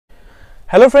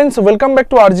Hello friends, welcome back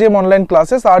to RGM online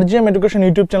classes. RGM education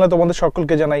YouTube চ্যানেলে তোমাদের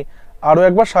সকলকে জানাই আরও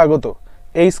একবার স্বাগত।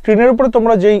 এই স্ক্রিনের উপরে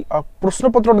তোমরা যেই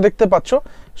প্রশ্নপত্রটা দেখতে পাচ্ছ,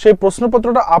 সেই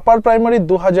প্রশ্নপত্রটা আপার প্রাইমারি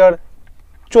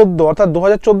 2014 অর্থাৎ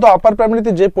 2014 আপার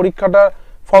প্রাইমারিতে যে পরীক্ষাটা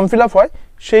ফর্ম ফিল আপ হয়,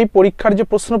 সেই পরীক্ষার যে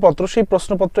প্রশ্নপত্র, সেই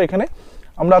প্রশ্নপত্র এখানে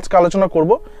আমরা আজকে আলোচনা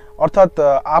করব। অর্থাৎ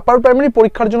আপার প্রাইমারি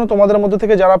পরীক্ষার জন্য তোমাদের মধ্যে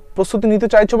থেকে যারা প্রস্তুতি নিতে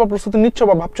চাইছো বা প্রস্তুতি নিচ্ছ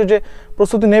বা ভাবছো যে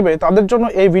প্রস্তুতি নেবে, তাদের জন্য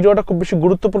এই ভিডিওটা খুব বেশি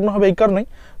গুরুত্বপূর্ণ হবে। এই কারণেই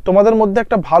তোমাদের মধ্যে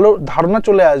একটা ভালো ধারণা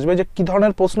চলে আসবে যে কী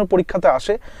ধরনের প্রশ্ন পরীক্ষাতে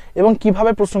আসে এবং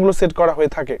কিভাবে প্রশ্নগুলো সেট করা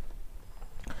হয়ে থাকে।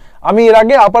 আমি এর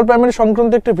আগে আপার প্রাইমারি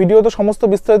সংক্রান্ত একটা ভিডিওতে সমস্ত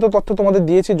বিস্তারিত তথ্য তোমাদের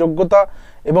দিয়েছি, যোগ্যতা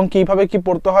এবং কিভাবে কি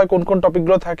পড়তে হয়, কোন কোন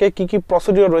টপিকগুলো থাকে, কি কি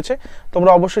প্রসিডিওর রয়েছে।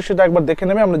 তোমরা অবশ্যই সেটা একবার দেখে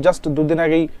নেবে। আমরা জাস্ট দুদিন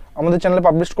আগেই আমাদের চ্যানেলে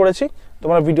পাবলিশ করেছি,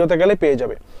 তোমরা ভিডিওতে গেলে পেয়ে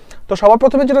যাবে। তো সবার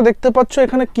প্রথমে যেটা দেখতে পাচ্ছ,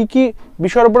 এখানে কি কি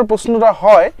বিষয়ের উপরে প্রশ্নটা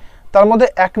হয়, তার মধ্যে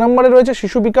 1 নম্বরে রয়েছে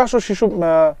শিশু বিকাশ ও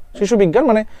শিশু বিজ্ঞান,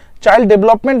 মানে চাইল্ড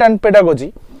ডেভেলপমেন্ট অ্যান্ড পেডাগজি,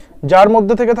 যার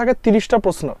মধ্যে থেকে থাকে 30টা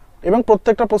প্রশ্ন এবং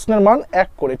প্রত্যেকটা প্রশ্নের মান 1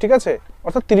 করে, ঠিক আছে,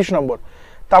 অর্থাৎ 30 নম্বর।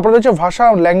 তারপরে রয়েছে ভাষা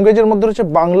ল্যাঙ্গুয়েজের মধ্যে রয়েছে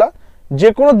বাংলা, যে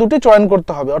কোনো দুটি চয়ন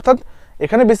করতে হবে, অর্থাৎ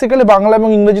এখানে বেসিক্যালি বাংলা এবং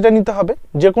ইংরেজিটা নিতে হবে।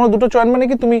 যে কোনো দুটো চয়ন মানে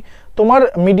কি, তুমি তোমার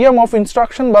মিডিয়াম অফ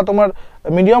ইনস্ট্রাকশন বা তোমার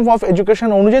মিডিয়াম অফ এডুকেশন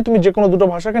অনুযায়ী তুমি যে কোনো দুটো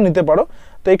ভাষাকে নিতে পারো।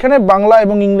 তো এখানে বাংলা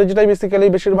এবং ইংরেজিটাই বেসিক্যালি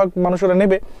বেশিরভাগ মানুষেরা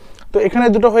নেবে। তো এখানে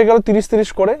দুটো হয়ে গেল 30-30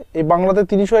 করে, এই বাংলাতে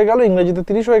 30 হয়ে গেল, ইংরেজিতে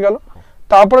 30 হয়ে গেল।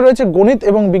 তারপরে রয়েছে গণিত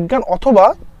এবং বিজ্ঞান অথবা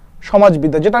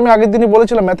সমাজবিদ্যা, যেটা আমি আগের দিনই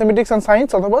বলেছিলাম, ম্যাথামেটিক্স অ্যান্ড সায়েন্স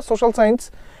অথবা সোশ্যাল সায়েন্স।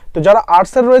 তো যারা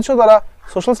আর্টসের রয়েছে তারা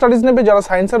সোশ্যাল স্টাডিজ নেবে, যারা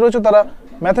সায়েন্সের রয়েছে তারা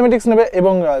ম্যাথামেটিক্স নেবে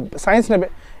এবং সায়েন্স নেবে।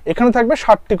 এখানে থাকবে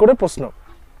 60টি করে প্রশ্ন।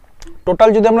 টোটাল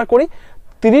যদি আমরা করি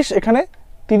 30, এখানে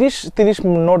 30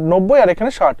 90 আর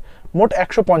এখানে 60, মোট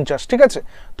 150, ঠিক আছে।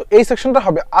 তো এই সেকশনটা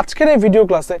হবে আজকের এই ভিডিও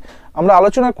ক্লাসে। আমরা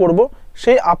আলোচনা করব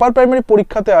সেই আপার প্রাইমারি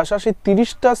পরীক্ষাতে আসা সেই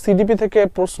 30টা সিডিপি থেকে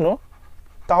প্রশ্ন।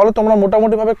 তাহলে তোমরা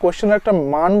মোটামুটিভাবে কোয়েশ্চেনের একটা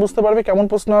মান বুঝতে পারবে, কেমন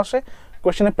প্রশ্ন আসে,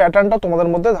 কোয়েশ্চেনের প্যাটার্নটা তোমাদের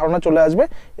মধ্যে ধারণা চলে আসবে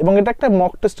এবং এটা একটা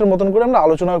মক টেস্টের মতন করে আমরা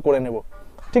আলোচনা করে নেব,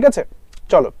 ঠিক আছে।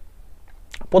 চলো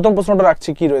প্রথম প্রশ্নটা রাখছি,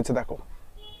 কি রয়েছে দেখো।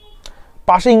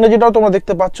 পাশে ইংরেজিটাও তোমরা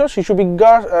দেখতে পাচ্ছ, শিশু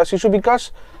বিকাশ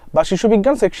বা শিশু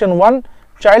বিজ্ঞান section 1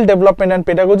 child development and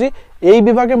pedagogy, এই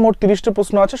বিভাগে মোট 30টা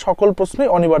প্রশ্ন আছে। সকল প্রশ্নই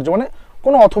অনিবার্য, মানে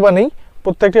কোনো অথবা নেই,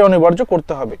 প্রত্যেকটাই অনিবার্য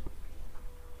করতে হবে।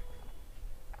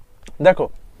 দেখো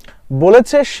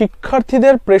বলেছে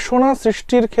শিক্ষার্থীদের প্রেরণা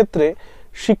সৃষ্টির ক্ষেত্রে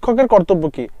শিক্ষকের কর্তব্য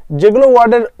কি। যেগুলো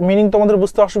ওয়ার্ডের মিনিং তোমাদের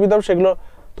বুঝতে অসুবিধা হবে সেগুলো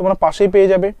তোমরা পাশেই পেয়ে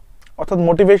যাবে। অর্থাৎ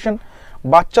মোটিভেশন,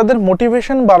 বাচ্চাদের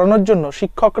মোটিভেশন বাড়ানোর জন্য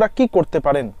শিক্ষকরা কি করতে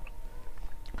পারেন।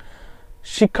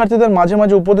 শিক্ষার্থীদের মাঝে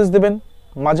মাঝে উপদেশ দেবেন,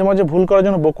 মাঝে মাঝে ভুল করার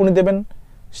জন্য বকুনি দেবেন,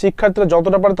 শিক্ষার্থীরা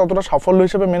যতটা পারে ততটা সাফল্য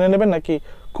হিসেবে মেনে নেবেন, নাকি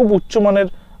খুব উচ্চমানের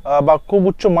বা খুব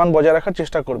উচ্চ মান বজায় রাখার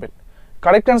চেষ্টা করবেন।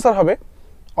 কারেক্ট অ্যান্সার হবে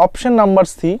অপশন নাম্বার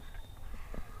সি,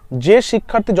 যে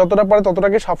শিক্ষার্থী যতটা পারে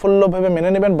ততটাকে সাফল্য ভেবে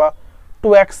মেনে নেবেন বা to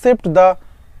accept the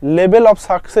level of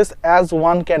success as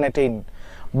one can attain.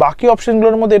 বাকি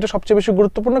অপশনগুলোর মধ্যে এটা সবচেয়ে বেশি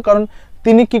গুরুত্বপূর্ণ, কারণ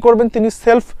তিনি কি করবেন, তিনি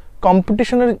সেলফ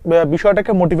কম্পিটিশনের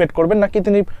বিষয়টাকে মোটিভেট করবেন, নাকি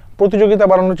তিনি প্রতিযোগিতা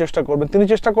বাড়ানোর চেষ্টা করবেন। তিনি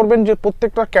চেষ্টা করবেন যে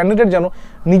প্রত্যেকটা ক্যান্ডিডেট যেন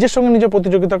নিজের সঙ্গে নিজে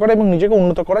প্রতিযোগিতা করে এবং নিজেকে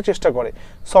উন্নত করার চেষ্টা করে।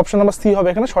 সো অপশন নাম্বার সি হবে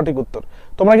এখানে সঠিক উত্তর।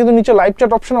 তোমরা কিন্তু নিচে লাইভ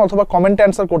চ্যাট অপশন অথবা কমেন্টে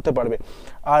অ্যান্সার করতে পারবে,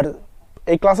 আর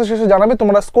এই ক্লাসের শেষে জানাবে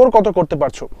তোমরা স্কোর কত করতে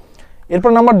পারছো।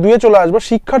 এরপর নাম্বার 2-এ চলে আসবো,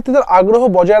 শিক্ষার্থীদের আগ্রহ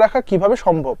বজায় রাখা কিভাবে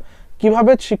সম্ভব।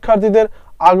 কিভাবে শিক্ষার্থীদের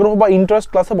আগ্রহ বা ইন্টারেস্ট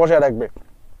ক্লাসে বজায় রাখবে।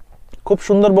 খুব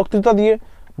সুন্দর বক্তৃতা দিয়ে,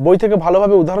 বই থেকে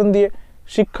ভালোভাবে উদাহরণ দিয়ে,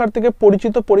 শিক্ষার্থীকে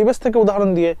পরিচিত পরিবেশ থেকে উদাহরণ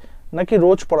দিয়ে, নাকি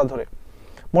রোজ পড়া ধরে।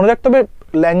 মনে রাখতে হবে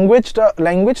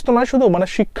ল্যাঙ্গুয়েজ তো নয় শুধু, মানে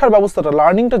শিক্ষার ব্যবস্থাটা,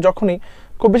 লার্নিংটা যখনই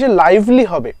খুব বেশি লাইভলি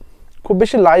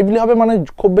হবে মানে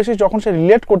খুব বেশি যখন সে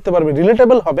রিলেট করতে পারবে,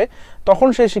 রিলেটেবল হবে, তখন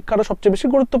সেই শিক্ষাটা সবচেয়ে বেশি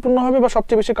গুরুত্বপূর্ণ হবে বা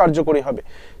সবচেয়ে বেশি কার্যকরী হবে।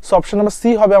 সো অপশন নাম্বার সি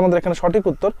হবে আমাদের এখানে সঠিক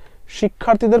উত্তর,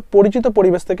 শিক্ষার্থীদের পরিচিত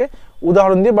পরিবেশ থেকে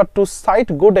উদাহরণ দিয়ে বা two site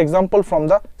good example from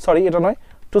the এটা নয়,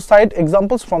 two site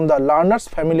examples from the learners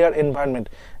familiar environment,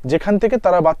 যেখান থেকে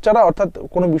তারা বাচ্চারা অর্থাৎ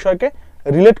কোনো বিষয়কে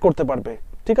রিলেট করতে পারবে,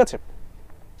 ঠিক আছে।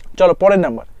 চলো পরের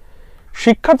নাম্বার,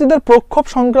 শিক্ষার্থীদের প্রক্ষোভ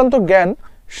সংক্রান্ত জ্ঞান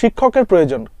শিক্ষকের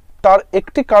প্রয়োজন। তার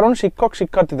একটি কারণ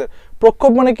শিক্ষার্থীদের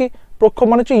প্রক্ষোভ মানে কি, প্রক্ষোভ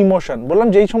মানে হচ্ছে ইমোশন। বললাম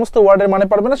যেই সমস্ত ওয়ার্ডের মানে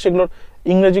পারবে না সেগুলোর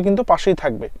ইংরেজি কিন্তু পাশেই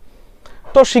থাকবে।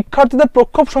 তো শিক্ষার্থীদের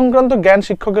প্রক্ষোভ সংক্রান্ত জ্ঞান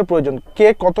শিক্ষকের প্রয়োজন। কে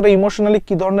কতটা ইমোশনালি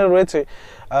কি ধরনের রয়েছে,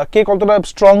 কে কতটা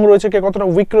স্ট্রং রয়েছে, কে কতটা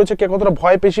উইক রয়েছে, কে কতটা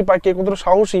ভয় পেশি পায়, কে কতটা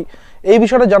সাহসী, এই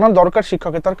বিষয়টা জানার দরকার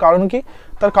শিক্ষকের। তার কারণ কি,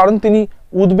 তার কারণ তিনি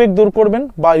উদ্বেগ দূর করবেন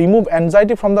বা remove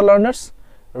anxiety from the learners.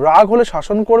 রাগ হলে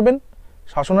শাসন করবেন,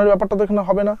 শাসনের ব্যাপারটা তো এখানে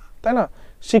হবে না, তাই না।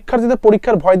 শিক্ষার্থীদের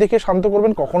পরীক্ষার ভয় দেখে শান্ত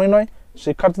করবেন, কখনোই নয়,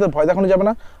 শিক্ষার্থীদের ভয় দেখানো যাবে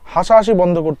না। হাসাহাসি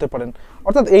বন্ধ করতে পারেন,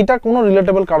 অর্থাৎ এইটা কোনো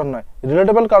রিলেটেবল কারণ নয়।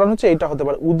 রিলেটেবল কারণ হচ্ছে এইটা হতে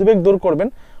পারে, উদ্বেগ দূর করবেন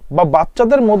বা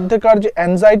বাচ্চাদের মধ্যেকার যে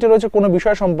অ্যাংজাইটি রয়েছে কোনো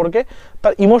বিষয় সম্পর্কে,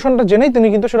 তার ইমোশনটা জেনেই তিনি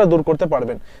কিন্তু সেটা দূর করতে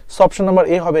পারবেন। অপশন নাম্বার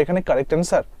এ হবে এখানে কারেক্ট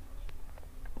অ্যান্সার।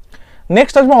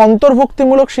 নেক্সট আসবে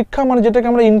অন্তর্ভুক্তিমূলক শিক্ষা, মানে যেটাকে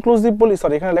আমরা ইনক্লুসিভ বলি,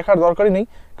 সরি এখানে লেখার দরকারই নেই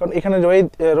কারণ এখানে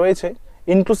রয়েছে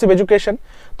ইনক্লুসিভ এডুকেশন।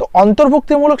 তো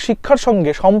অন্তর্ভুক্তিমূলক শিক্ষার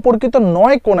সঙ্গে সম্পর্কিত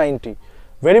নয় কোন আইনটি?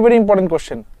 ভেরি ভেরি ইম্পর্টেন্ট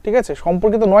কোশ্চেন, ঠিক আছে,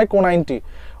 সম্পর্কিত নয় কোন আইনটি?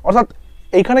 অর্থাৎ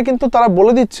এইখানে কিন্তু তারা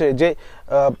বলে দিচ্ছে যে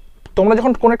তোমরা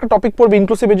যখন কোনো একটা টপিক পড়বে,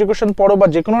 ইনক্লুসিভ এডুকেশন পড়ো বা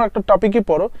যে কোনো একটা টপিকই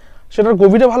পড়ো, সেটার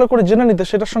গভীরে ভালো করে জেনে নিতে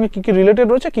সেটার সঙ্গে কী কী রিলেটেড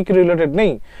রয়েছে, কী কী রিলেটেড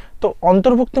নেই। তো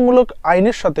অন্তর্ভুক্তিমূলক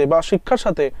আইনের সাথে বা শিক্ষার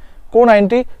সাথে কোন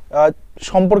আইনটি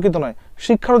সম্পর্কিত নয়?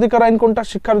 শিক্ষার অধিকার আইন কোনটা?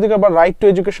 শিক্ষার অধিকার বা রাইট টু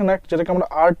এডুকেশন অ্যাক্ট, যেটাকে আমরা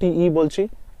RTE বলছি,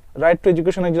 রাইট টু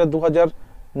এডুকেশন অ্যাক্ট, যেটা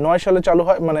 2009 সালে চালু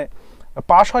হয়, মানে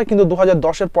পাস হয় কিন্তু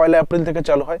 2010-এর 1 এপ্রিল থেকে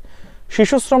চালু হয়।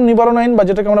 শিশু শ্রম নিবারণ আইন বা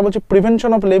যেটাকে আমরা বলছি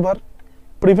prevention of labour,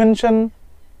 prevention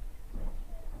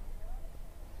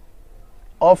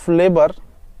of labour,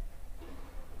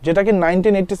 যেটা কি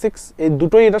 1986, এই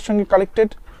দুটোই এটার সঙ্গে কালেক্টেড,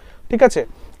 ঠিক আছে।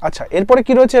 আচ্ছা, এরপরে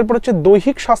কি রয়েছে? এরপর হচ্ছে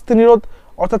দৈহিক শাস্তি নিরোধ,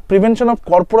 অর্থাৎ প্রিভেনশন অফ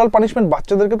কর্পোরাল পানিশমেন্ট,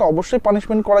 বাচ্চাদেরকে তো অবশ্যই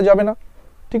পানিশমেন্ট করা যাবে না,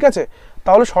 ঠিক আছে।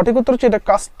 তাহলে সঠিক উত্তর হচ্ছে এটা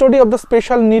custody of the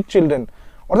special need children.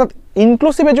 অর্থাৎ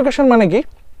ইনক্লুসিভ এডুকেশন মানে কি,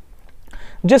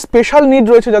 যে স্পেশাল নিড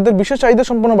রয়েছে, যাদের বিশেষ চাহিদা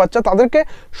সম্পন্ন বাচ্চা, তাদেরকে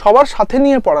সবার সাথে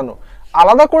নিয়ে পড়ানো,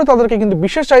 আলাদা করে তাদেরকে কিন্তু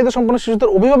বিশেষ চাহিদা সম্পন্ন শিশুদের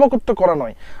অভিভাবকত্ব করা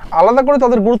নয়, আলাদা করে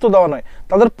তাদের গুরুত্ব দেওয়া নয়,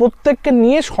 তাদের প্রত্যেককে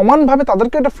নিয়ে সমানভাবে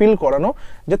তাদেরকে এটা ফিল করানো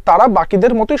যে তারা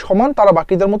বাকিদের মতোই সমান, তারা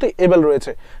বাকিদের মতোই এবেল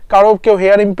রয়েছে। কারো কেউ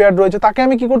হেয়ার ইম্পেয়ার্ড রয়েছে, তাকে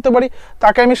আমি কি করতে পারি?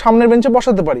 তাকে আমি সামনের বেঞ্চে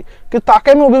বসাতে পারি, কিন্তু তাকে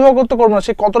আমি অভিভাবকত্ব করবো না,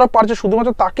 সে কতটা পারছে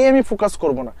শুধুমাত্র তাকেই আমি ফোকাস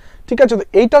করবো না, ঠিক আছে। তো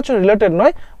এইটা হচ্ছে রিলেটেড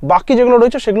নয়, বাকি যেগুলো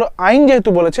রয়েছে সেগুলো আইন যেহেতু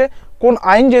বলেছে, কোন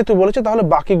আইন যেহেতু বলেছে, তাহলে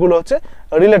বাকিগুলো হচ্ছে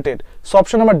related. So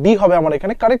option number D হবে আমার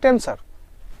এখানে কারেক্ট অ্যান্সার।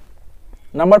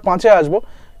 নাম্বার 5-এ আসবো,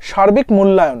 সার্বিক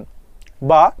মূল্যায়ন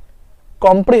বা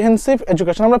কম্প্রিহেন্সিভ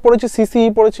এডুকেশন। আমরা পড়েছি CCE,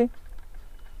 পড়েছি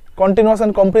কন্টিনিউয়াস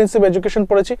অ্যান্ড কম্প্রিহেন্সিভ এডুকেশন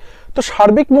পড়েছি। তো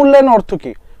সার্বিক মূল্যায়ন অর্থ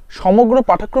কি? সমগ্র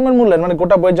পাঠ্যক্রমের মূল্যায়ন, মানে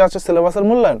গোটা বই যা আছে সিলেবাসের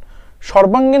মূল্যায়ন,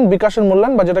 সর্বাঙ্গীন বিকাশের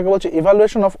মূল্যায়ন বা যেটাকে বলছে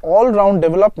evaluation of all round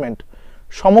development,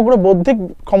 সমগ্র বৌদ্ধিক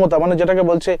ক্ষমতা, মানে যেটাকে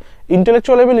বলছে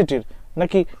ইন্টেলেকচুয়াল এবিলিটির,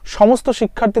 নাকি সমস্ত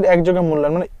শিক্ষার্থীর একযোগে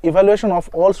মূল্যায়ন, মানে evaluation of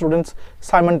all students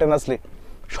simultaneously.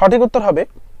 সঠিক উত্তর হবে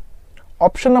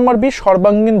অপশন নাম্বার বি,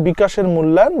 সর্বাঙ্গীন বিকাশের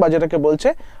মূল্যায়ন বা যেটাকে বলছে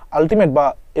আলটিমেট বা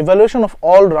evaluation of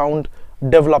all round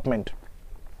development.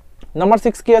 Number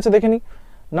 6 কি আছে দেখে নি।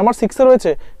 নাম্বার 6-এ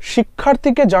রয়েছে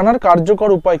শিক্ষার্থীকে জানার কার্যকর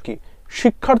উপায় কি?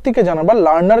 শিক্ষার্থীকে জানার বা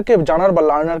লার্নারকে জানার বা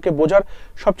লার্নারকে বোঝার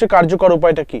সবচেয়ে কার্যকর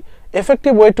উপায়টা কি?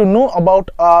 Effective way to know about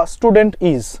a student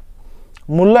is.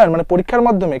 মূল্যায়ন মানে পরীক্ষার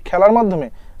মাধ্যমে, খেলার মাধ্যমে,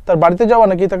 তার বাড়িতে যাওয়া,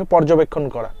 নাকি তাকে পর্যবেক্ষণ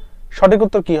করা? সঠিক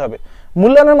উত্তর কি হবে?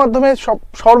 মূল্যায়নের মাধ্যমে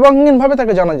সর্বাঙ্গীনভাবে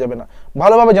তাকে জানা যাবে না,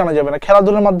 ভালোভাবে জানা যাবে না,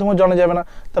 খেলাধুলার মাধ্যমেও জানা যাবে না,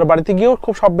 তার বাড়িতে গিয়েও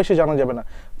খুব সব বেশি জানা যাবে না।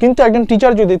 কিন্তু একজন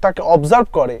টিচার যদি তাকে অবজার্ভ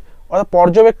করে অর্থাৎ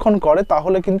পর্যবেক্ষণ করে,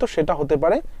 তাহলে কিন্তু সেটা হতে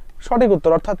পারে সঠিক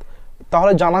উত্তর। অর্থাৎ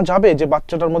তাহলে জানা যাবে যে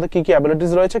বাচ্চাটার মধ্যে কি কি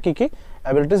অ্যাবিলিটিস রয়েছে, কি কি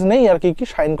অ্যাবিলিটিস নেই, আর কি কি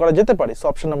শাইন করা যেতে পারে। সো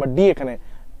অপশন নাম্বার ডি এখানে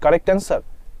কারেক্ট অ্যান্সার।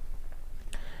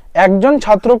 একজন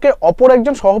ছাত্রকে অপর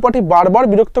একজন সহপাঠী বারবার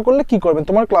বিরক্ত করলে কি করবেন?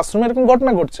 তোমার ক্লাসরুমে এরকম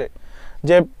ঘটনা ঘটছে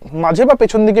যে মাঝে বা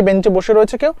পেছন দিকে বেঞ্চে বসে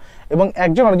রয়েছে কেউ এবং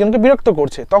একজন আরেকজনকে বিরক্ত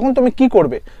করছে, তখন তুমি কি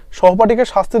করবে? সহপাঠীকে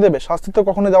শাস্তি দেবে? শাস্তি তো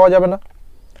কখনোই দেওয়া যাবে না।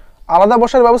 আলাদা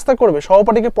বসার ব্যবস্থা করবে,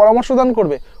 সহপাঠীকে পরামর্শ দান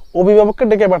করবে, অভিভাবককে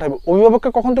ডেকে পাঠাবে। অভিভাবককে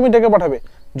কখন তুমি ডেকে পাঠাবে?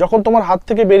 যখন তোমার হাত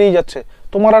থেকে বেরিয়ে যাচ্ছে,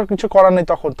 তোমার আর কিছু করার নেই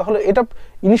তখন। তাহলে এটা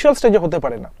ইনিশিয়াল স্টেজে হতে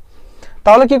পারে না।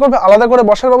 তাহলে কি করবে? আলাদা করে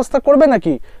বসার ব্যবস্থা করবে,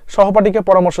 নাকি সহপাঠীকে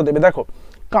পরামর্শ দেবে? দেখো,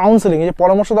 কাউন্সেলিং, এই যে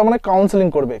পরামর্শ দেওয়া মানে কাউন্সেলিং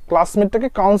করবে, ক্লাসমেটটাকে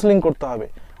কাউন্সেলিং করতে হবে,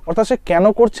 অর্থাৎ সে কেন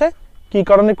করছে, কি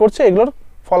কারণে করছে, এগুলোর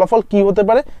ফলাফল কি হতে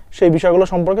পারে সেই বিষয়গুলো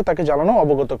সম্পর্কে তাকে জানানো,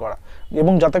 অবগত করা,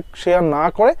 এবং যাতে সে আর না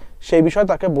করে সেই বিষয়ে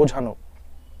তাকে বোঝানো।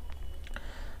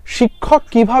 শিক্ষক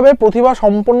কিভাবে প্রতিভা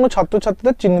সম্পন্ন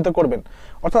ছাত্রছাত্রীদের চিহ্নিত করবেন?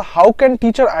 অর্থাৎ how can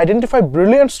teacher identify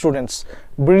brilliant students?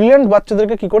 Brilliant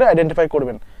বাচ্চাদেরকে কি করে আইডেন্টিফাই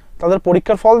করবেন? তাদের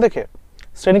পরীক্ষার ফল দেখে,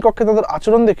 শ্রেণীকক্ষে তাদের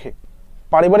আচরণ দেখে,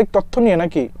 পারিবারিক তথ্য নিয়ে,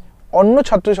 নাকি অন্য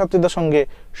ছাত্রছাত্রীদের সঙ্গে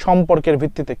সম্পর্কের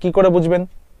ভিত্তিতে? কি করে বুঝবেন?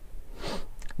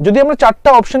 যদি আমরা 4টা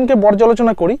অপশনকে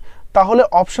পর্যালোচনা করি, তাহলে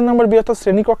অপশন নাম্বার বি অর্থাৎ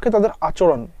শ্রেণীকক্ষে তাদের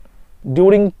আচরণ,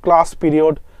 ডিউরিং ক্লাস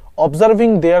পিরিয়ড, অবজার্ভিং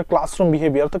দেয়ার ক্লাসরুম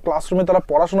বিহেভিয়ার, অর্থাৎ ক্লাসরুমে তারা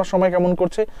পড়াশোনার সময় কেমন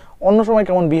করছে, অন্য সময়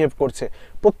কেমন বিহেভ করছে,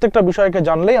 প্রত্যেকটা বিষয়কে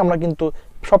জানলেই আমরা কিন্তু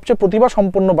সবচেয়ে প্রতিভা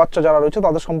সম্পন্ন বাচ্চা যারা রয়েছে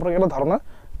তাদের সম্পর্কে একটা ধারণা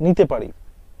নিতে পারি।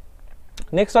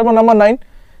 নেক্সট আসবো নাম্বার 9,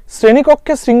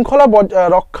 শ্রেণীকক্ষে শৃঙ্খলা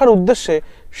রক্ষার উদ্দেশ্যে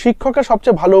শিক্ষকের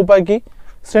সবচেয়ে ভালো উপায় কি?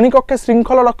 শ্রেণীকক্ষে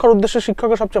শৃঙ্খলা রক্ষার উদ্দেশ্যে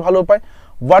শিক্ষকের সবচেয়ে ভালো উপায়,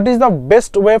 what is the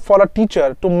best way for a teacher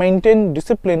to maintain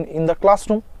discipline in the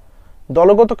classroom?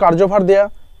 দলগত কার্যভার দেয়া,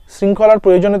 শৃঙ্খলার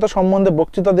প্রয়োজনীয়তা সম্বন্ধে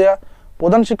বক্তৃতা দেয়া,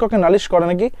 প্রধান শিক্ষককে নালিশ করা,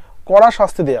 নাকি কড়া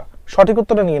শাস্তি দেয়া? সঠিক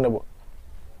উত্তরটা নিয়ে নেব।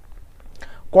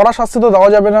 কড়া শাস্তি তো দেওয়া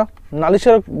যাবে না,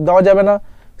 নালিশের দেওয়া যাবে না,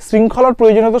 শৃঙ্খলার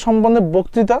প্রয়োজনীয়তা সম্বন্ধে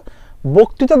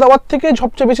বক্তৃতা দেওয়ার থেকে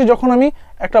সবচেয়ে বেশি যখন আমি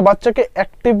একটা বাচ্চাকে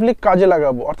অ্যাক্টিভলি কাজে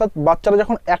লাগাবো, অর্থাৎ বাচ্চারা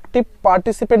যখন অ্যাক্টিভ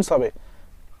পার্টিসিপেন্ট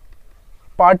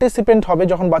হবে,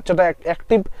 যখন বাচ্চাটা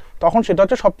অ্যাক্টিভ, তখন সেটা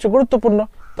হচ্ছে সবচেয়ে গুরুত্বপূর্ণ।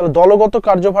 তাহলে দলগত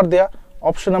কার্যভার দেয়া,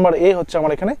 অপশন নাম্বার এ হচ্ছে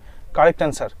আমার এখানে কারেক্ট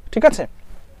অ্যান্সার। ঠিক আছে,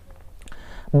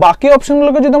 বাকি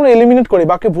অপশনগুলোকে যদি আমরা এলিমিনেট করি,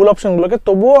 বাকি ভুল অপশনগুলোকে,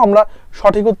 তবুও আমরা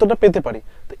সঠিক উত্তরটা পেতে পারি।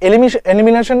 তো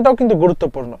এলিমিনেশনটাও কিন্তু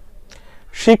গুরুত্বপূর্ণ।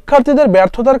 শিক্ষার্থীদের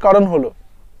ব্যর্থতার কারণ হলো,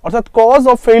 অর্থাৎ cause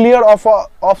of failure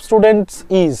of students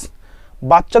is,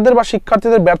 বাচ্চাদের বা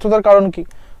শিক্ষার্থীদের ব্যর্থতার কারণ কি?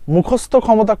 মুখস্থ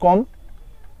ক্ষমতা কম।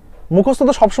 মুখস্থ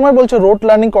তো সবসময় বলছে রোট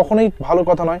লার্নিং কখনোই ভালো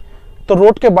কথা নয়, তো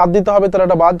রোটকে বাদ দিতে হবে, তার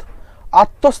একটা বাদ।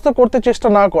 আত্মস্থ করতে চেষ্টা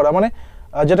না করা, মানে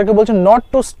যেটাকে বলছে not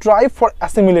to strive for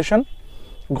assimilation,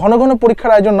 ঘন ঘন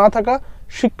পরীক্ষার আয়োজন না থাকা,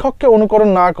 শিক্ষককে অনুকরণ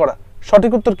না করা।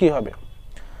 সঠিক উত্তর কি হবে?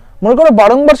 মনে করো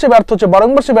বারংবার সে ব্যর্থ হচ্ছে,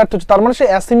 তার মানে সে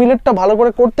অ্যাসিমিলেটটা ভালো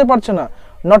করে করতে পারছে না।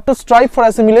 Not to strive for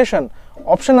assimilation,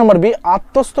 option number B,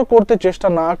 আত্মস্থ করতে চেষ্টা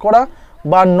না করা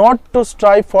বা not to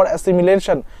strive for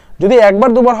assimilation. যদি একবার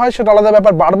দুবার হয় সেটা আলাদা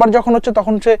ব্যাপার, বারবার যখন হচ্ছে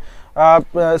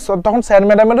তখন স্যার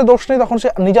ম্যাডামেরও দোষ নেই, তখন সে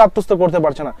নিজে আত্মস্থ করতে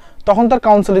পারছে না, তখন তার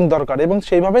কাউন্সেলিং দরকার এবং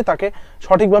সেইভাবে তাকে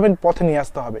সঠিকভাবে পথে নিয়ে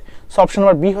আসতে হবে। সো অপশন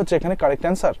নাম্বার বি হচ্ছে এখানে কারেক্ট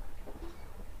অ্যান্সার।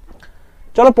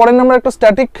 চলো পরের নাম্বার একটা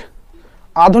স্ট্যাটিক।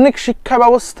 আধুনিক শিক্ষা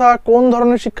ব্যবস্থা কোন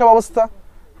ধরনের শিক্ষা ব্যবস্থা?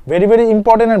 Very very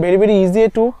important are very very easy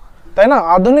to, তাই না?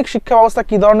 আধুনিক শিক্ষা ব্যবস্থা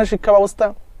কি ধরনের শিক্ষা ব্যবস্থা?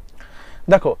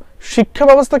 দেখো, শিক্ষা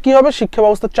ব্যবস্থা কি হবে? শিক্ষা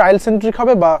ব্যবস্থা চাইল্ড সেন্ট্রিক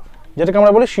হবে, বা যেটাকে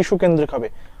আমরা বলি শিশু কেন্দ্রিক হবে।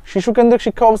 শিশু কেন্দ্রিক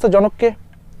শিক্ষা ব্যবস্থা জনককে?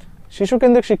 শিশু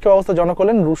কেন্দ্রিক শিক্ষা ব্যবস্থা জনক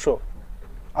হলেন রুশো।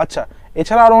 আচ্ছা,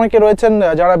 এছাড়া আরো অনেকে রয়েছেন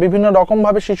যারা বিভিন্ন রকম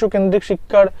ভাবে শিশু কেন্দ্রিক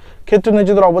শিক্ষার ক্ষেত্রে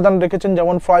নিজেদের অবদান রেখেছেন,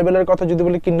 যেমন ফ্রয়েবেলের কথা যদি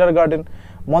বলি কিন্ডারগার্টেন,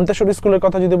 মন্তেশ্বরী স্কুলের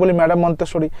কথা যদি বলি ম্যাডাম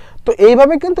মন্তেশ্বরী। তো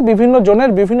এইভাবে কিন্তু বিভিন্ন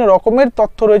জনের বিভিন্ন রকমের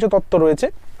তত্ত্ব রয়েছে,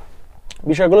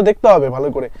 বিষয়গুলো দেখতে হবে ভালো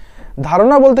করে।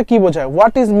 ধারণা বলতে কি বোঝায়?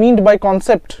 What is meant by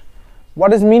concept,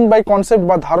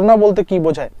 বা ধারণা বলতে কি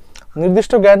বোঝায়?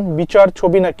 নির্দিষ্ট জ্ঞান, বিচার,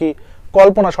 ছবি নাকি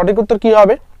কল্পনা? সঠিক উত্তর কি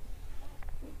হবে?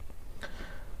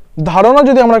 ধারণা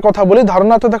যদি আমরা কথা বলি,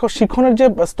 ধারণা তো দেখো শিখনের যে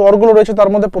স্তরগুলো রয়েছে তার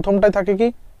মধ্যে প্রথমটাই থাকে কি?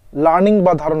 লার্নিং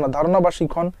বা ধারণা বা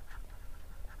শিখন,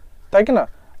 তাই কি না?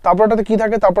 তারপরটাতে কি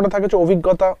থাকে? তারপরে থাকে হচ্ছে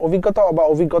অভিজ্ঞতা বা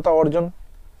অভিজ্ঞতা অর্জন।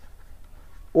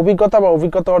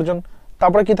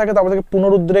 তারপরে কি থাকে? তারপরে থাকে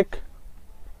পুনরুদ্রেক,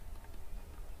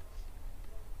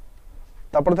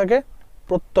 তারপরে থাকে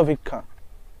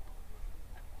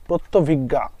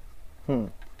প্রত্যভিজ্ঞা।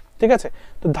 ঠিক আছে,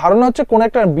 তো ধারণা হচ্ছে কোন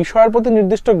একটা বিষয়ের প্রতি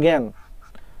নির্দিষ্ট জ্ঞান,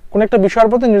 কোন একটা বিষয়ের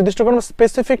প্রতি নির্দিষ্ট কোন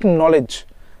specific knowledge.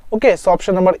 Okay, so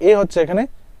option number A হচ্ছে এখানে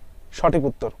সঠিক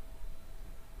উত্তর।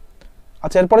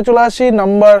 আচ্ছা, এরপরে চলে আসি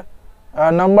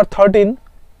নাম্বার 13।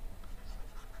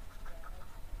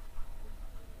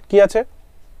 কি আছে?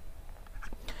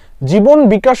 জীবন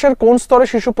বিকাশের কোন স্তরে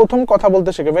শিশু প্রথম কথা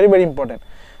বলতে শেখে? Very very important.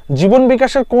 জীবন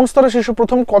বিকাশের কোন স্তরে শিশু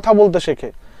প্রথম কথা বলতে শেখে?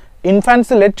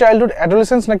 ইনফ্যান্সি, লেট চাইল্ডহুড,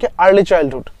 অ্যাডোলেসেন্স নাকি আর্লি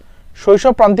চাইল্ডহুড?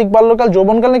 শৈশব, প্রান্তিক বাল্যকাল,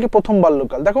 যৌবনকাল নাকি প্রথম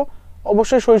বাল্যকাল? দেখো,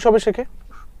 অবশ্যই শৈশবে শেখে,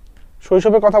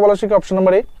 শৈশবে কথা বলা শেখে, অপশন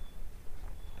নাম্বার এ।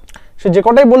 সে যে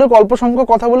কটাই বলুক, অল্প সংখ্যক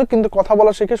কথা বলুক, কিন্তু কথা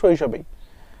বলা শেখে শৈশবেই।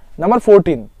 নাম্বার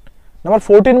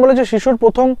 14 বলেছে শিশুর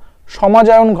প্রথম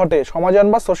সমাজায়ন ঘটে। সমাজায়ন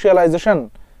বা সোশিয়ালাইজেশন,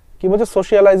 কি বলছে?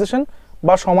 সোশিয়ালাইজেশন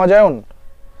বা সমাজায়ন।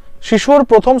 শিশুর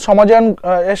প্রথম সমাজায়ন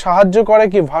এ সাহায্য করে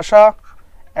কি? ভাষা,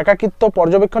 একাকিত্ব,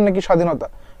 পর্যবেক্ষণ নাকি স্বাধীনতা?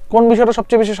 কোন বিষয়টা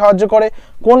সবচেয়ে বেশি সাহায্য করে?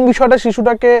 কোন বিষয়টা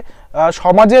শিশুটাকে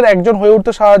সমাজের একজন হয়ে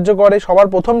উঠতে সাহায্য করে? সবার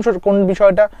প্রথম কোন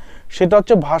বিষয়টা? সেটা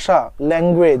হচ্ছে ভাষা,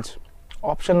 ল্যাঙ্গুয়েজ।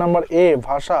 অপশন নাম্বার এ,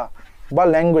 ভাষা বা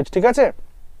ল্যাঙ্গুয়েজ। ঠিক আছে,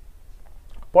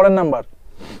 পরের নাম্বার।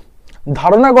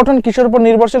 ধারণা গঠন কিসের উপর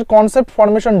নির্ভরশীল? Concept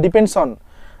formation depends on.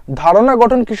 ধারণা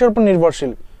গঠন কিসের উপর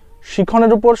নির্ভরশীল?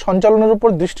 শিখনের উপর, সঞ্চালনের উপর,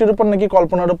 দৃষ্টির উপর নাকি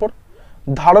কল্পনার উপর?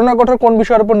 ধারণা গঠন কোন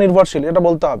বিষয়ের উপর নির্ভরশীল এটা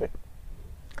বলতে হবে।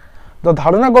 তো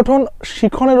ধারণা গঠন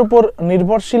শিখনের উপর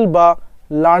নির্ভরশীল বা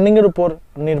লার্নিং এর উপর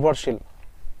নির্ভরশীল।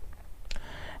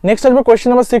 নেক্সট আসবে কোয়েশ্চেন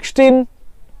নাম্বার 16।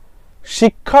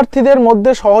 শিক্ষার্থীদের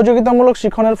মধ্যে সহযোগিতামূলক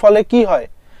শিখনের ফলে কি হয়?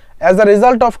 As a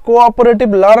result of cooperative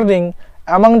learning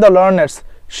among the learners,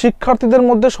 শিক্ষার্থীদের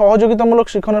মধ্যে সহযোগিতামূলক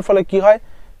শিখনের ফলে কি হয়?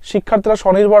 শিক্ষার্থীরা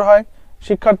স্বনির্ভর হয়,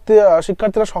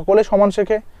 শিক্ষার্থীরা সকলে সমান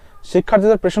শেখে,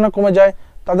 শিক্ষার্থীদের প্রেরণা কমে যায়,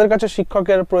 তাদের কাছে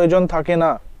শিক্ষকের প্রয়োজন থাকে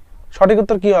না। সঠিক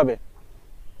উত্তর কি হবে?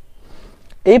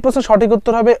 এই প্রশ্নের সঠিক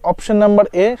উত্তর হবে অপশন নাম্বার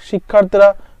এ, শিক্ষার্থীরা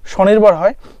স্বনির্ভর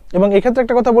হয়। এবং এক্ষেত্রে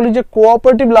একটা কথা বলি যে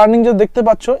কোঅপারেটিভ লার্নিং যে দেখতে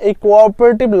পাচ্ছ, এই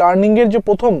কোঅপারেটিভ লার্নিং এর যে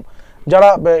প্রথম যারা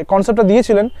কনসেপ্টটা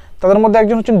দিয়েছিলেন তাদের মধ্যে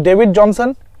একজন হচ্ছেন ডেভিড জনসন।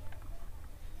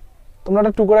 তোমরা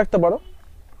এটা টু করে রাখতে পারো,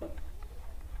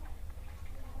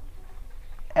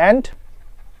 অ্যান্ড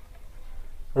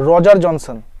রজার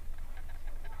জনসন।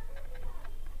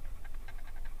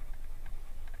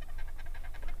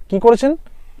 কি করেছেন,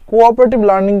 কোঅপারেটিভ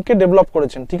লার্নিংকে ডেভেলপ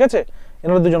করেছেন, ঠিক আছে,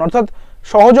 এনারা দুজন, অর্থাৎ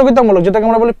সহযোগিতামূলক, যেটাকে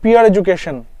আমরা বলি পিয়ার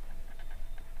এডুকেশন।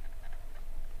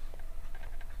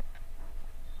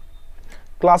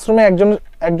 ক্লাসরুমে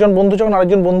একজন বন্ধু যখন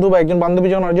আরেকজন বন্ধু বা একজন বান্ধবী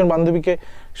যখন আরেকজন বান্ধবীকে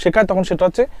শেখায় তখন সেটা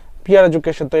হচ্ছে পিয়ার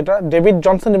এডুকেশন। তো এটা ডেভিড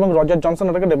জনসন এবং রজার জনসন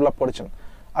এটাকে ডেভেলপ করেছেন।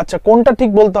 আচ্ছা, কোনটা ঠিক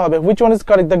বলতে হবে, which one is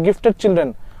correct? The gifted children,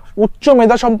 উচ্চ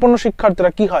মেধা সম্পন্ন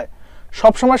শিক্ষার্থীরা কি হয়,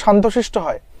 সবসময় শান্তশিষ্ট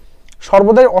হয়,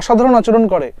 সর্বদাই অসাধারণ আচরণ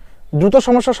করে, দ্রুত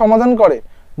সমস্যা সমাধান করে,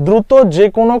 দ্রুত যে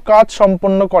কোনো কাজ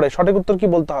সম্পন্ন করে। সঠিক উত্তর কি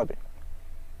বলতে হবে?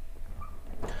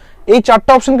 এই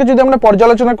চারটা অপশনকে যদি আমরা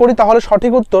পর্যালোচনা করি তাহলে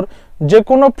সঠিক উত্তর যে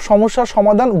কোনো সমস্যার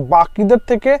সমাধান বাকিদের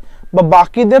থেকে বা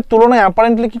বাকিদের তুলনায়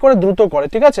অ্যাপারেন্টলি কি করে, দ্রুত করে,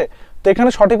 ঠিক আছে। তো এখানে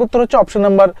সঠিক উত্তর হচ্ছে অপশন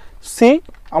নাম্বার সি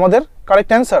আমাদের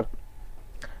কারেক্ট অ্যান্সার।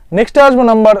 নেক্সটে আসবো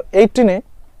নাম্বার 18-এ,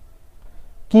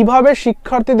 কিভাবে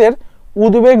শিক্ষার্থীদের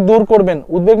উদ্বেগ দূর করবেন?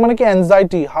 উদ্বেগ মানে কি,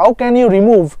 anxiety. How can you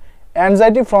remove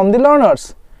anxiety from the learners?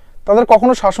 তাদের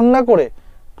কখনো শাসন না করে,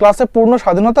 ক্লাসে পূর্ণ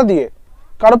স্বাধীনতা দিয়ে,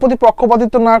 কারো প্রতি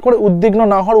পক্ষপাতিত্ব না করে, উদ্বিগ্ন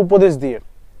না হওয়ার উপদেশ দিয়ে।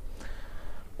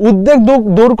 উদ্বেগ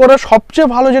দূর করার সবচেয়ে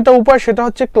ভালো যেটা উপায় সেটা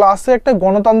হচ্ছে ক্লাসে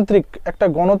একটা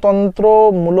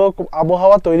গণতন্ত্রমূলক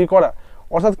আবহাওয়া তৈরি করা,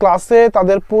 অর্থাৎ ক্লাসে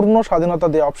তাদের পূর্ণ স্বাধীনতা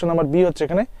দেওয়া। অপশন নাম্বার বি হচ্ছে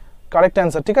এখানে কারেক্ট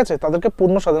অ্যান্সার, ঠিক আছে, তাদেরকে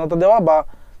পূর্ণ স্বাধীনতা দেওয়া বা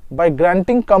by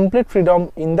granting complete freedom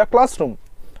in the classroom.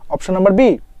 Option number B.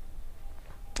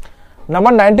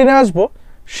 Number 19-এ আসবো,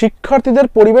 শিক্ষার্থীদের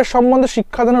পরিবেশ সম্বন্ধে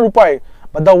শিক্ষাদানের উপায়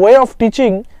বা the way of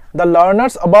teaching the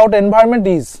learners about environment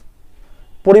is.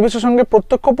 পরিবেশের সঙ্গে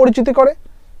প্রত্যক্ষ পরিচিতি করে,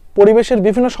 পরিবেশের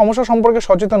বিভিন্ন সমস্যা সম্পর্কে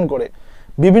সচেতন করে,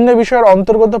 বিভিন্ন বিষয়ের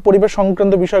অন্তর্গত পরিবেশ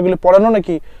সংক্রান্ত বিষয়গুলি পড়ানো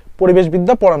নাকি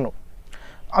পরিবেশবিদ্যা পড়ানো।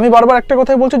 আমি বারবার একটা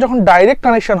কথাই বলছি, যখন ডাইরেক্ট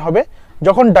কানেকশন হবে,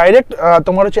 যখন ডাইরেক্ট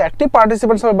তোমার হচ্ছে অ্যাক্টিভ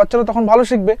পার্টিসিপেন্টস হবে, বাচ্চারা তখন ভালো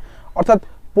শিখবে। অর্থাৎ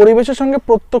পরিবেশের সঙ্গে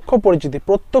প্রত্যক্ষ পরিচিতি,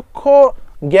 প্রত্যক্ষ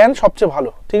জ্ঞান সবচেয়ে ভালো,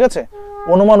 ঠিক আছে,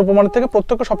 অনুমান উপমানের থেকে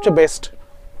প্রত্যক্ষ সবচেয়ে বেস্ট।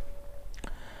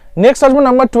 নেক্সট আসবে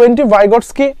নাম্বার 20,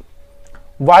 ভাইগটস্কি।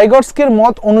 ভাইগটস্কির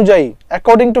মত অনুযায়ী,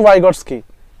 অ্যাকর্ডিং টু ভাইগটস্কি,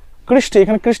 কৃষ্টি,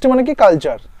 এখানে কৃষ্টি মানে কি,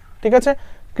 কালচার, ঠিক আছে,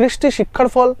 কৃষ্টি শিক্ষার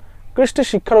ফল, কৃষ্টি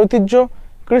শিক্ষার ঐতিহ্য,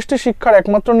 কৃষ্টি শিক্ষার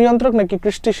একমাত্র নিয়ন্ত্রক নাকি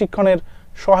কৃষ্টি শিক্ষণের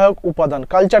সহায়ক উপাদান।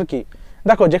 কালচার কি,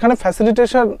 দেখো যেখানে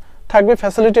ফ্যাসিলিটেশন থাকবে,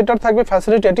 ফ্যাসিলিটেটর থাকবে,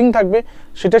 ফ্যাসিলিটেটিং থাকবে,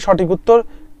 সেটা সঠিক উত্তর।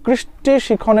 কৃষ্টি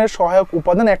শিক্ষণের সহায়ক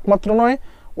উপাদান, একমাত্র নয়,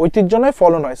 ঐতিহ্য নয়,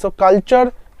 ফলো নয়। So culture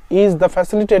is the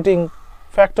facilitating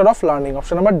factor of learning.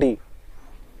 Option number D.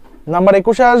 Number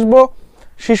 21-এ আসবো,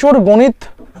 শিশুর গণিত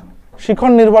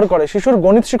শিখন নির্ভর করে, শিশুর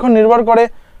গণিত শিখন নির্ভর করে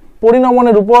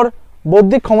পরিণমনের উপর,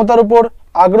 বৌদ্ধিক ক্ষমতার উপর,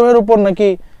 আগ্রহের উপর নাকি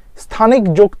স্থানিক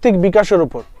যৌক্তিক বিকাশের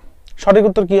উপর। সঠিক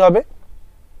উত্তর কি হবে?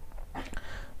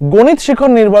 গণিত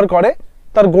শিখন নির্ভর করে,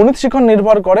 তার গণিত শিখন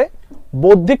নির্ভর করে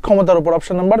বৌদ্ধিক ক্ষমতার উপর।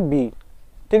 অপশন নাম্বার বি,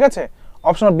 ঠিক আছে,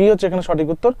 অপশন বি হচ্ছে এখানে সঠিক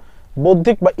উত্তর,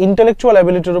 বৌদ্ধিক বা ইন্টেলেকচুয়াল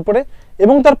অ্যাবিলিটির উপরে।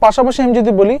 এবং তার পাশাপাশি আমি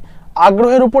যদি বলি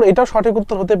আগ্রহের উপর, এটাও সঠিক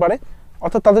উত্তর হতে পারে,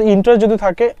 অর্থাৎ তাদের ইন্টারেস্ট যদি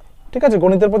থাকে, ঠিক আছে,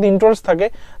 গণিতের প্রতি ইন্টারেস্ট থাকে,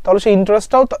 তাহলে সেই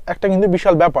ইন্টারেস্টটাও একটা কিন্তু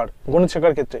বিশাল ব্যাপার গণিত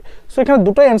শেখার ক্ষেত্রে। সো এখানে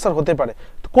দুটোই অ্যান্সার হতে পারে।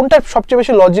 তো কোনটা সবচেয়ে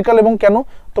বেশি লজিক্যাল এবং কেন,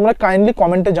 তোমরা কাইন্ডলি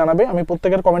কমেন্টে জানাবে, আমি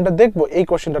প্রত্যেকের কমেন্টে দেখবো এই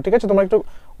কোশ্চেনটা, ঠিক আছে, তোমরা একটু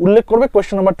উল্লেখ করবে।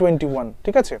 কোশ্চেন নাম্বার 21,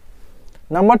 ঠিক আছে।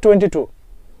 নাম্বার 22,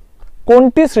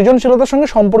 কোনটি সৃজনশীলতার সঙ্গে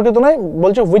সম্পর্কিত নয়?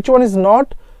 বলছে which one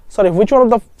of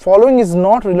the following is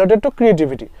not related to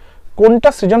creativity. কোনটা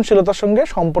সৃজনশীলতার সঙ্গে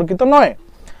সম্পর্কিত নয়?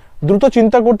 দ্রুত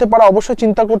চিন্তা করতে পারা, অবশ্যই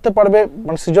চিন্তা করতে পারবে,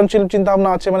 মানে সৃজনশীল চিন্তা ভাবনা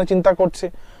আছে মানে চিন্তা করছে।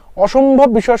 অসম্ভব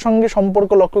বিষয়ের সঙ্গে সম্পর্ক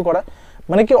লক্ষ্য করা,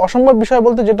 মানে কি অসম্ভব বিষয়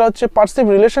বলতে যেটা হচ্ছে perceive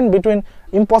relation between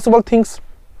impossible things,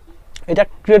 এটা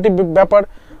ক্রিয়েটিভ ব্যাপার।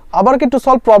 আবার কি to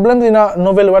solve problem in a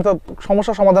novel way, অর্থাৎ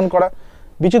সমস্যা সমাধান করা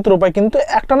বিচিত্র উপায়। কিন্তু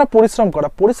একটানা পরিশ্রম করা,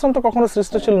 পরিশ্রম তো কখনো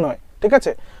সৃষ্টিশীল নয়, ঠিক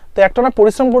আছে। তো একটানা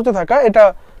পরিশ্রম করতে থাকা, এটা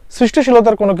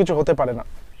সৃষ্টিশীলতার কোনো কিছু হতে পারে না।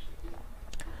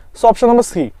 So option number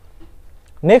C.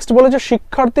 Next বলে যে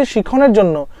শিক্ষার্থী শিখনের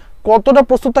জন্য কতটা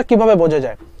প্রস্তুত তা কিভাবে বোঝা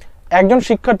যায়? একজন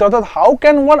শিক্ষার্থী, অর্থাৎ how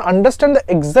can one understand the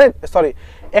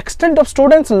extent of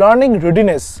students learning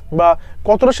readiness, বা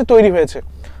কতটা সে তৈরি হয়েছে,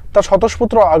 তার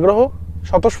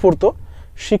স্বতঃস্ফূর্ত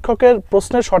শিক্ষকের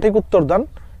প্রশ্নের সঠিক উত্তর দান,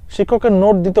 শিক্ষকের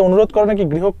নোট দিতে অনুরোধ করা নাকি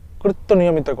গৃহকৃত্য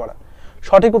নিয়মিত করা।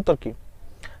 সঠিক উত্তর কি?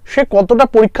 সে কতটা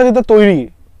পরীক্ষা দিতে তৈরি,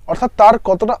 অর্থাৎ তার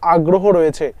কতটা আগ্রহ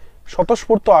রয়েছে,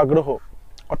 স্বতঃস্ফূর্ত আগ্রহ,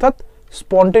 অর্থাৎ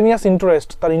স্পন্টেনিয়াস ইন্টারেস্ট,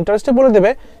 তার ইন্টারেস্টে বলে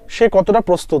দেবে সে কতটা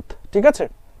প্রস্তুত, ঠিক আছে।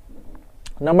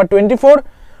 নাম্বার 24,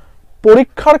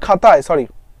 পরীক্ষার খাতায়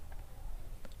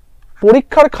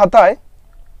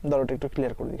দাঁড়াটা একটু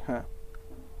ক্লিয়ার করে দিই, হ্যাঁ,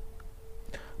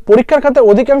 পরীক্ষার খাতায়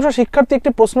অধিকাংশ শিক্ষার্থী একটি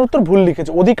প্রশ্নের উত্তর ভুল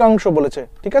লিখেছে, অধিকাংশ বলেছে,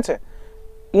 ঠিক আছে।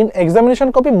 In examination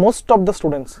copy most of the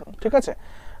students, ঠিক আছে।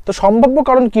 তো সম্ভাব্য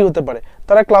কারণ কি হতে পারে?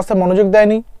 তারা ক্লাসে মনোযোগ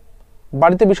দেয়নি,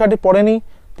 বাড়িতে বিষয়টি পড়েনি,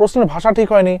 প্রশ্নের ভাষা ঠিক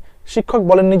হয়নি, শিক্ষক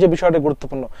বলেননি যে বিষয়টা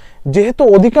গুরুত্বপূর্ণ। যেহেতু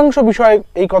অধিকাংশ বিষয়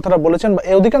এই কথাটা বলেছেন বা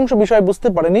অধিকাংশ বিষয় বুঝতে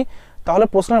পারেনি, তাহলে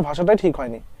প্রশ্নের ভাষাটাই ঠিক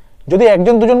হয়নি। যদি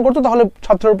একজন দুজন করতো তাহলে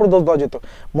ছাত্রের উপর দোষ দেওয়া যেত।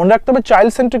 মনে রাখতে হবে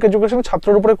চাইল্ড সেন্ট্রিক এডুকেশনে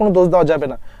ছাত্রের উপরে কোনো দোষ দেওয়া যাবে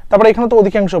না। তারপরে এখানে তো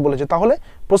অধিকাংশ বলেছে, তাহলে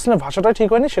প্রশ্নের ভাষাটাই ঠিক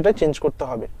হয়নি, সেটাই চেঞ্জ করতে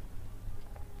হবে।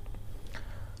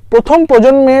 প্রথম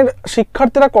প্রজন্মের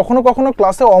শিক্ষার্থীরা কখনো কখনো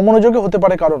ক্লাসে অমনোযোগী হতে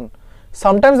পারে কারণ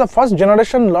sometimes the first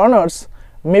generation learners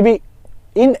may be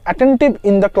inattentive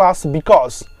in the class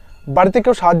because বাড়িতে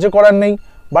কেউ সাহায্য করার নেই,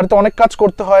 বাড়িতে অনেক কাজ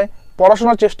করতে হয়,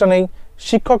 পড়াশোনার চেষ্টা নেই,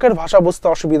 শিক্ষকের ভাষা বুঝতে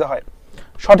অসুবিধা হয়।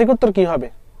 সঠিক উত্তর কি হবে?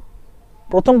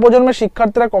 প্রথম প্রজন্মের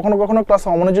শিক্ষার্থীরা কখনো কখনো ক্লাসে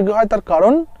অমনোযোগী হয়, তার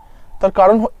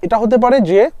কারণ এটা হতে পারে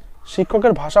যে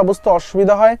শিক্ষকের ভাষা বুঝতে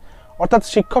অসুবিধা হয়, অর্থাৎ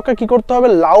শিক্ষককে কি করতে হবে?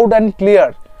 লাউড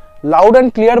অ্যান্ড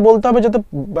ক্লিয়ার বলতে হবে, যাতে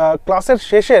ক্লাসের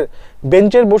শেষের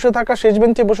বেঞ্চের বসে থাকা, শেষ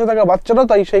বেঞ্চে বসে থাকা বাচ্চারাও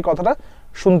তাই সেই কথাটা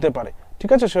শুনতে পারে।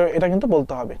 ঠিক আছে, এটা কিন্তু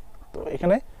বলতে হবে। তো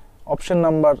এখানে অপশন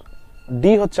নাম্বার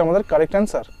ডি হচ্ছে আমাদের কারেক্ট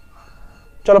অ্যান্সার।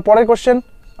 চলো পরের কোশ্চেন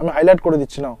আমি হাইলাইট করে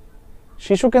দিচ্ছি নাও।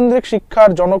 শিশু কেন্দ্রিক শিক্ষার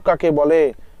জনক কাকে বলে?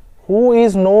 Who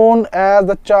is known as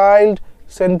the child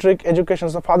centric education,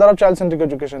 father of child centric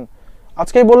education.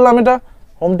 আজকেই বললাম, এটা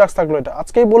হোম টাস্ক থাকলো, এটা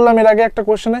আজকেই বললাম এর আগে একটা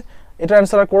কোশ্চেনে, এটা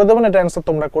অ্যান্সার করে দেবেন, এটা অ্যান্সার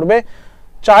তোমরা করবে।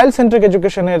 চাইল্ড সেন্ট্রিক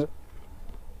এডুকেশনের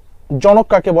জনক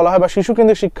কাকে বলা হয় বা শিশু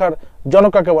কেন্দ্রিক শিক্ষার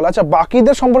জনক কাকে বলা? আচ্ছা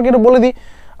বাকিদের সম্পর্কে একটু বলে দিই।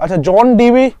 আচ্ছা জন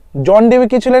ডিবি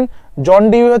কি ছিলেন? জন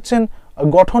ডিবি হচ্ছেন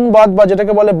গঠনবাদ বা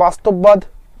যেটাকে বলে বাস্তববাদ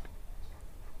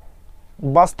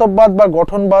বা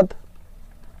গঠনবাদ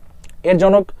এর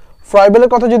জনক। ফ্রয়েবেলের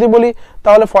কথা যদি বলি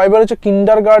তাহলে ফ্রয়েবেল হচ্ছে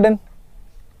কিন্ডারগার্টেন।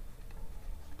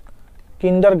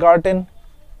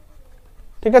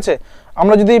 ঠিক আছে,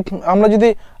 আমরা যদি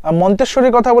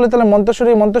মন্তেশ্বরীর কথা বলি তাহলে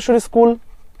মন্তেশ্বরী স্কুল।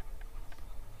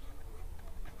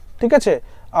 ঠিক আছে,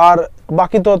 আর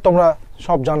বাকি তো তোমরা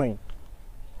সব জানোই।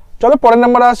 চলো পরের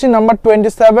নাম্বার আসি, নাম্বার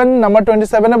 27। নাম্বার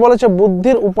 27-এ বলেছে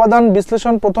বুদ্ধির উপাদান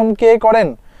বিশ্লেষণ প্রথম কে করেন?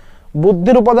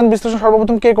 বুদ্ধির উপাদান বিশ্লেষণ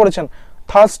সর্বপ্রথম কে করেছেন?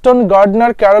 থার্স্টন,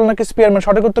 গার্ডনার, ক্যারল নাকি স্পিয়ারম্যান?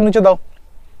 সঠিক উত্তর নিচে দাও।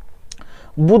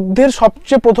 বুদ্ধির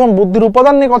সবচেয়ে প্রথম বুদ্ধির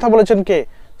উপাদান নিয়ে কথা বলেছেন কে?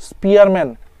 স্পিয়ারম্যান,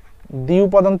 দ্বি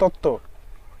উপাদান তত্ত্ব,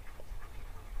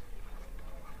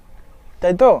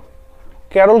 তাই তো।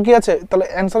 ক্যারল কি আছে? তাহলে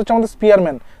অ্যান্সার হচ্ছে আমাদের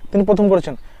স্পিয়ারম্যান, তিনি প্রথম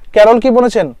করেছেন। ক্যারল কি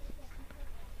বলেছে?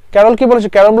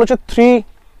 ক্যারল বলেছে 3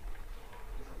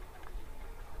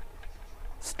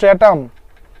 স্ট্র্যাটাম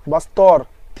বা স্তর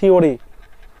থিওরি।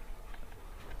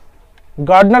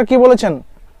 গার্ডনার কি বলেছেন?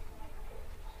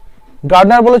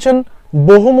 গার্ডনার বলেছেন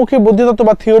বহুমুখী বুদ্ধিতত্ত্ব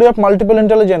বা theory of multiple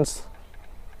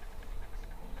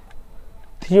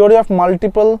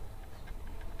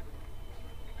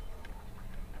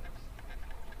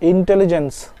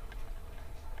intelligence.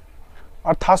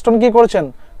 R Thurstone কি করেছেন?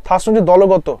 থার্স্টন যে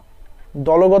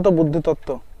দলগত বুদ্ধিতত্ত্ব।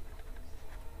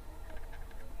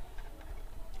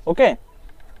 ওকে,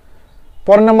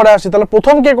 পরের নম্বরে আসি। তাহলে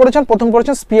প্রথম কে করেছেন? প্রথম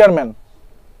করেছেন স্পিয়ারম্যান।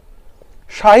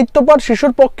 সাহিত্য পাঠ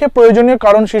শিশুর পক্ষে প্রয়োজনীয়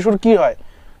কারণ শিশুর কি হয়?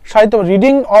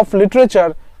 Reading of literature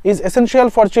is essential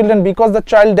for children because the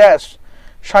child dash.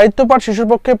 সাহিত্য পাঠ শিশুর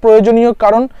পক্ষে প্রয়োজনীয়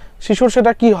কারণ শিশুর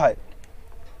সেটা কি হয়?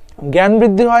 জ্ঞান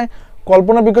বৃদ্ধি হয়,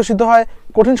 কল্পনা বিকশিত হয়,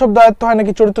 কঠিন শব্দ আয়ত্ত হয়,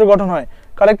 নাকি চরিত্র গঠন হয়?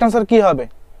 কারেক্ট অ্যান্সার কি হবে?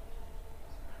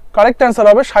 কারেক্ট অ্যান্সার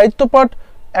হবে সাহিত্য পাঠ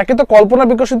একে তো কল্পনা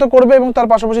বিকশিত করবে এবং তার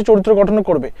পাশাপাশি চরিত্র গঠনও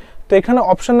করবে। তো এখানে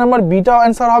অপশন নাম্বার বিটা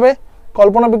অ্যান্সার হবে,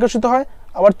 কল্পনা বিকশিত হয়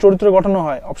আবার চরিত্র গঠনও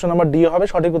হয়। অপশন নাম্বার ডি হবে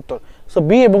সঠিক উত্তর। সো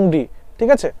বি এবং ডি। ঠিক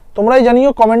আছে, তোমরাই জানিও,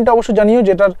 কমেন্টে অবশ্যই জানিও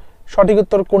যেটার সঠিক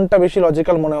উত্তর কোনটা বেশি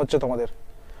লজিক্যাল মনে হচ্ছে তোমাদের।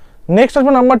 নেক্সট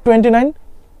আসবে নাম্বার 29,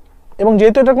 এবং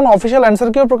যেহেতু এটা কোনো অফিসিয়াল অ্যান্সার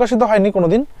কেউ প্রকাশিত হয়নি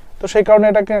কোনোদিন, তো সেই কারণে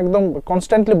এটাকে একদম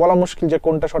কনস্ট্যান্টলি বলা মুশকিল যে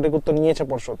কোনটা সঠিক উত্তর নিয়েছে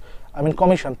পর্ষদ,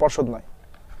 কমিশন, পর্ষদ নয়।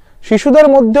 শিশুদের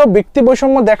মধ্যেও ব্যক্তি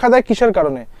বৈষম্য দেখা দেয় কিসের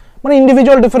কারণে? মানে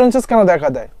ইন্ডিভিজুয়াল ডিফারেন্সেস কেন দেখা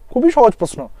দেয়? খুবই সহজ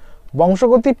প্রশ্ন।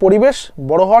 বংশগতি, পরিবেশ,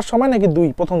 বড় হওয়ার সময়, নাকি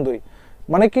প্রথম দুই?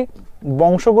 মানে কি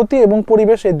বংশগতি এবং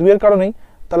পরিবেশ এই দুইয়ের কারণেই।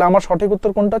 তাহলে আমার সঠিক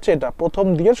উত্তর কোনটা হচ্ছে এটা, প্রথম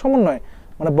দিকের সমন্বয়,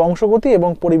 মানে বংশগতি এবং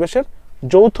পরিবেশের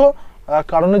যৌথ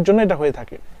কারণের জন্য এটা হয়ে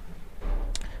থাকে।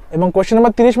 এবং কোশ্চেন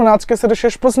নাম্বার 30, মানে আজকে সেটা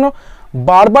শেষ প্রশ্ন।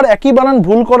 বারবার একই বানান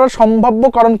ভুল করার সম্ভাব্য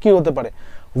কারণ কি হতে পারে?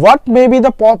 What may be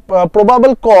the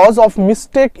probable cause of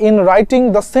mistake in writing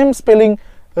the same spelling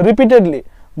repeatedly?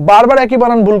 বারবার একই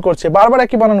বানান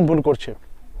ভুল করছে।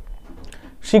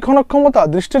 শিখন অক্ষমতা,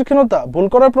 দৃষ্টির ক্ষীণতা, ভুল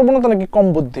করার প্রবণতা, নাকি কম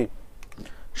বুদ্ধি?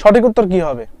 সঠিক উত্তর কি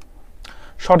হবে?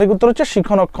 সঠিক উত্তর হচ্ছে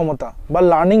শিখন অক্ষমতা বা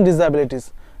লার্নিং ডিসএবিলিটিস।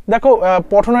 দেখো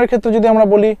পঠনের ক্ষেত্রে যদি আমরা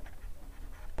বলি,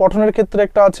 পঠনের ক্ষেত্রে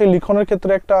একটা আছে, লিখনের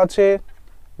ক্ষেত্রে একটা আছে,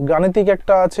 গাণিতিক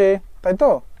একটা আছে, তাই তো।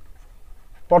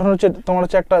 পঠন হচ্ছে তোমার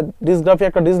হচ্ছে একটা ডিসগ্রাফি,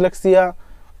 একটা ডিসলেক্সিয়া,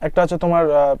 একটা আছে তোমার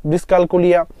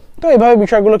ডিসক্যালকুলিয়া। তো এইভাবে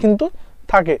বিষয়গুলো কিন্তু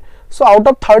থাকে। সো আউট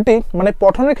অফ 30 মানে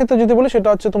পঠনের ক্ষেত্রে যদি বলি সেটা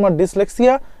হচ্ছে তোমার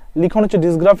ডিসলেক্সিয়া, লিখন হচ্ছে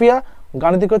ডিসগ্রাফিয়া,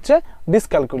 গাণিতিক হচ্ছে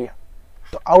ডিসক্যালকুলিয়া।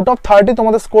 তো আউট অফ 30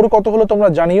 তোমাদের স্কোর কত হলো তোমরা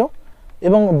জানিও,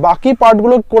 এবং বাকি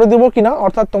পার্টগুলো করে দেবো কিনা,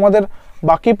 অর্থাৎ তোমাদের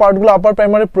বাকি পার্টগুলো আপার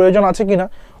প্রাইমারির প্রয়োজন আছে কিনা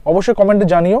অবশ্যই কমেন্টে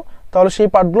জানিও, তাহলে সেই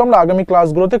পার্টগুলো আমরা আগামী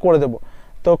ক্লাসগুলোতে করে দেবো।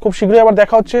 তো খুব শীঘ্রই আবার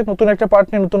দেখা হচ্ছে নতুন একটা পার্ট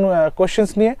নিয়ে, নতুন কোয়েশ্চেন্স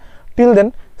নিয়ে। Till then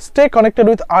stay connected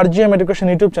with RGM education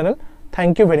YouTube channel.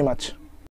 Thank you very much.